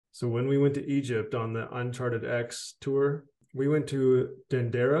So when we went to Egypt on the Uncharted X tour, we went to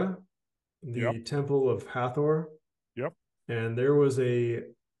Dendera, Yep. the Temple of Hathor, Yep. and there was a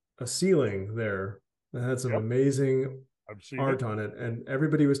ceiling there that had some Yep. amazing I've seen it. art on it, and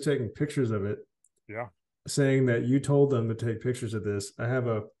everybody was taking pictures of it, Yeah, saying that you told them to take pictures of this.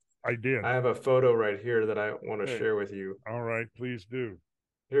 I did. I have a photo right here that I want to Hey, share with you. all right, please do.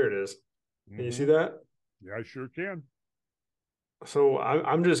 Here it is. Can you see Hmm. that? Yeah, I sure can. So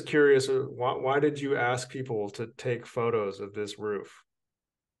I'm just curious, why did you ask people to take photos of this roof?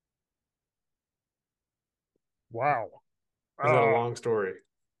 Wow. Is that a Uh, long story?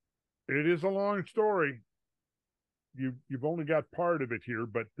 it is a long story. You've only got part of it here,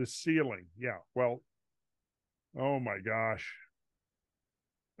 but the ceiling, yeah. Well, oh my gosh.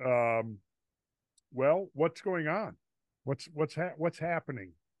 Um, well, what's going on? What's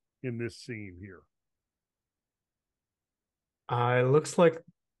happening in this scene here? It looks like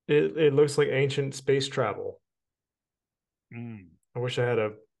it looks like ancient space travel. Mm, I wish I had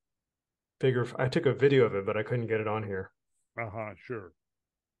a bigger. I took a video of it, but I couldn't get it on here. uh-huh, sure.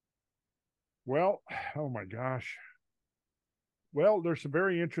 Well, oh my gosh. Well, there's some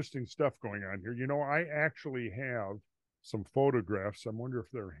very interesting stuff going on here. I actually have some photographs. I wonder if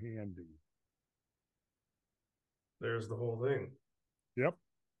they're handy. There's the whole thing. Yep.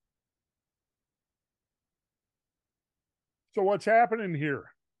 So what's happening here?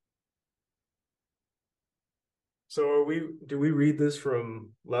 So do we read this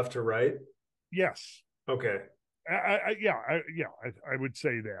from left to right? Yes. Okay. I would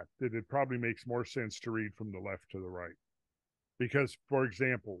say that it probably makes more sense to read from the left to the right. Because, for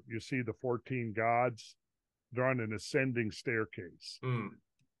example, you see the 14 gods, they're on an ascending staircase, Mm.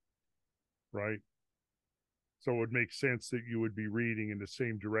 right? So it would make sense that you would be reading in the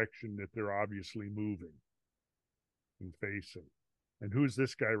same direction that they're obviously moving and facing. And who's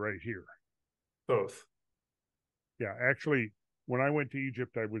this guy right here? Both. Yeah, actually, when I went to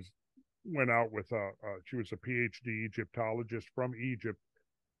Egypt, went out with she was a PhD Egyptologist from Egypt.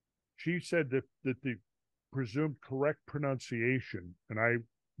 She said that the presumed correct pronunciation, and I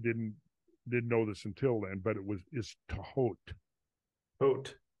didn't didn't know this until then, but is Tahot.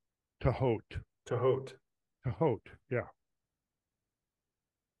 Haute. Tahot. To haute. Tahot. Yeah.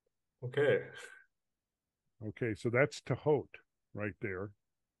 Okay. Okay, so that's Tahot right there.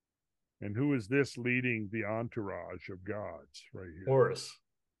 And who is this leading the entourage of gods right here? Horus.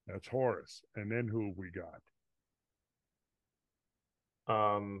 That's Horus. And then who have we got?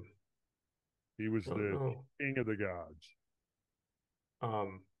 Um, He was I don't the know. king of the gods,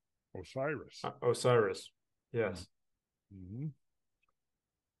 Um, Osiris. Osiris. Yes. Mm-hmm.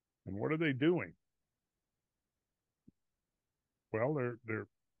 And what are they doing? Well,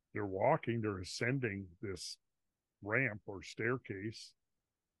 they're walking, they're ascending this ramp or staircase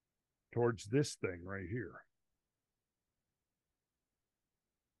towards this thing right here.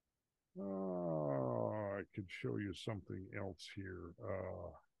 Oh, I could show you something else here.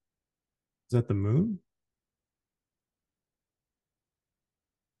 Is that the moon?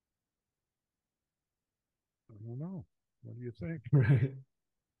 I don't know. What do you think? Right.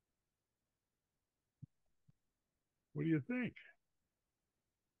 What do you think?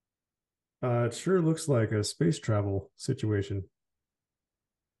 It sure looks like a space travel situation.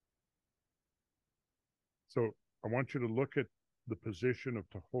 So I want you to look at the position of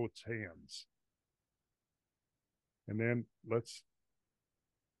Tahot's hands. And then let's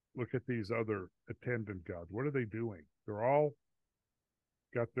look at these other attendant gods. What are they doing? They're all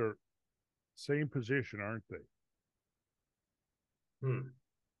got their same position, aren't they? Hmm.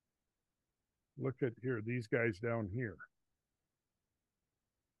 Look at here, these guys down here.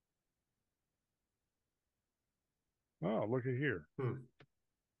 Oh, look at here. Hmm.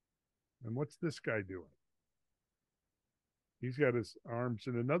 And what's this guy doing? He's got his arms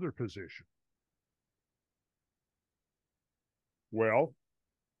in another position. Well,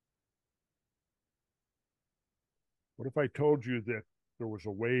 what if I told you that there was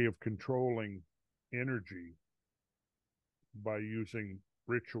a way of controlling energy by using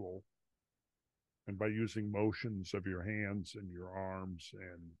ritual and by using motions of your hands and your arms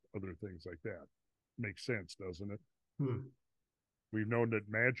and other things like that? Makes sense, doesn't it? Hmm. We've known that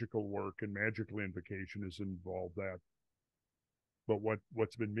magical work and magical invocation has involved that. But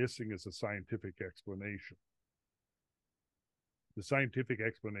what's been missing is a scientific explanation. The scientific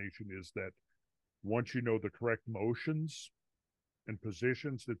explanation is that once you know the correct motions and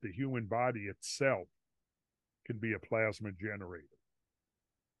positions, that the human body itself can be a plasma generator.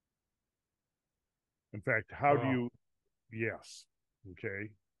 In fact, how do Wow. you, yes, okay.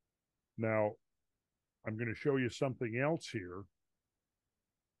 Now, I'm going to show you something else here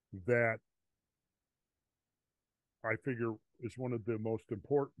that I figure is one of the most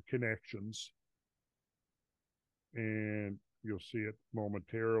important connections. And you'll see it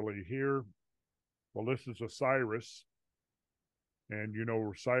momentarily here. Well, this is Osiris. And you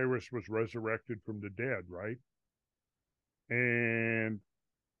know, Osiris was resurrected from the dead, right? And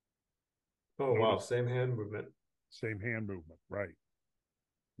Oh, wow. notice Same hand movement. same hand movement, right?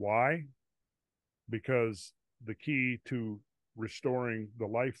 Why? Because the key to restoring the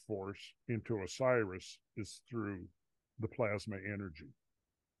life force into Osiris is through the plasma energy.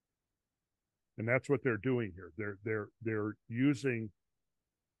 And that's what they're doing here. They're using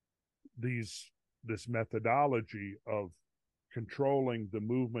this methodology of controlling the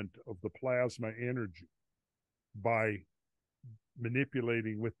movement of the plasma energy by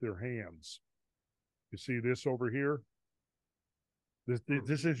manipulating with their hands. You see this over here?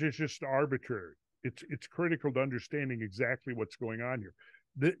 This is just arbitrary. It's critical to understanding exactly what's going on here.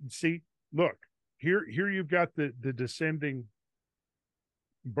 See, look, here you've got the descending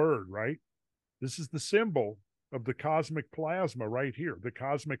bird, right? This is the symbol of the cosmic plasma right here, the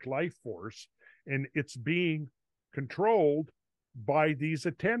cosmic life force, and it's being controlled by these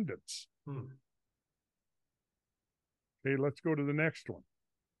attendants. Okay, let's go to the next one.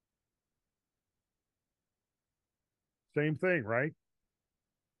 Same thing, right?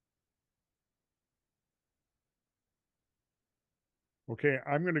 Okay,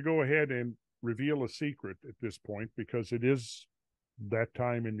 I'm going to go ahead and reveal a secret at this point because it is that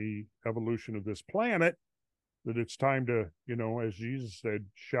time in the evolution of this planet that it's time to, you know, as Jesus said,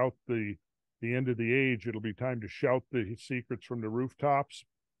 shout the end of the age. It'll be time to shout the secrets from the rooftops.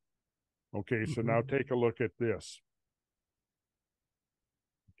 Okay, so now take a look at this.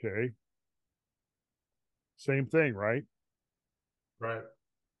 Okay. Same thing, right? Right.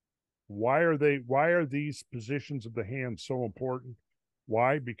 Why are these positions of the hand so important?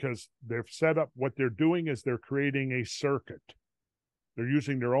 Why? Because they've set up, what they're doing is they're creating a circuit. They're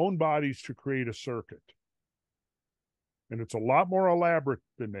using their own bodies to create a circuit. And it's a lot more elaborate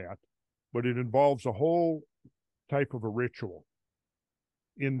than that, but it involves a whole type of a ritual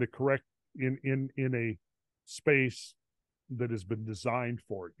in the correct, in a space that has been designed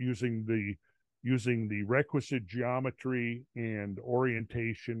for it, using the requisite geometry and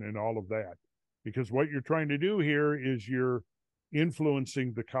orientation and all of that. Because what you're trying to do here is you're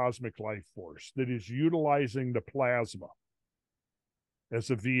influencing the cosmic life force that is utilizing the plasma as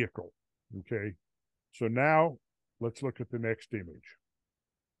a vehicle. Okay. So now let's look at the next image.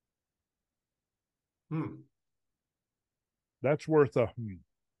 That's worth a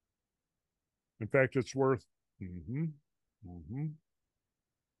In fact, it's worth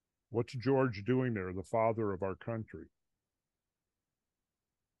What's George doing there, the father of our country?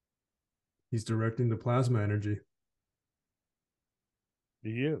 He's directing the plasma energy.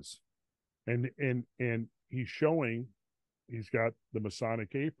 He is. And he's showing he's got the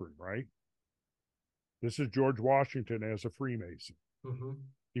Masonic apron, right? This is George Washington as a Freemason.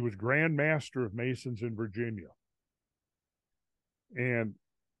 He was Grand Master of Masons in Virginia. And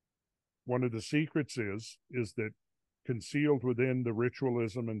one of the secrets is that concealed within the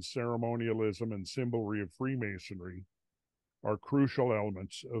ritualism and ceremonialism and symbolry of Freemasonry are crucial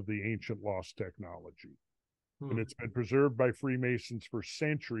elements of the ancient lost technology. And it's been preserved by Freemasons for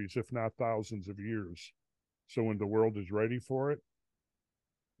centuries, if not thousands of years. So when the world is ready for it,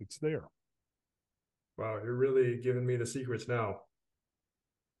 it's there. Wow, you're really giving me the secrets now.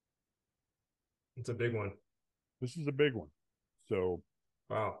 It's a big one. This is a big one. So,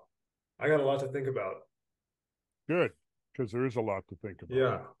 wow, I got a lot to think about. Good, because there is a lot to think about.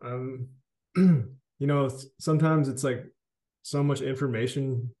 Yeah. You know, sometimes it's like so much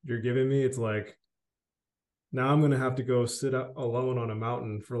information you're giving me. It's like, now I'm going to have to go sit up alone on a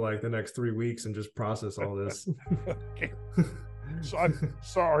mountain for like the next 3 weeks and just process all this. So I'm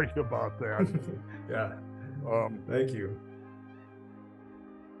sorry about that. Yeah. Thank you.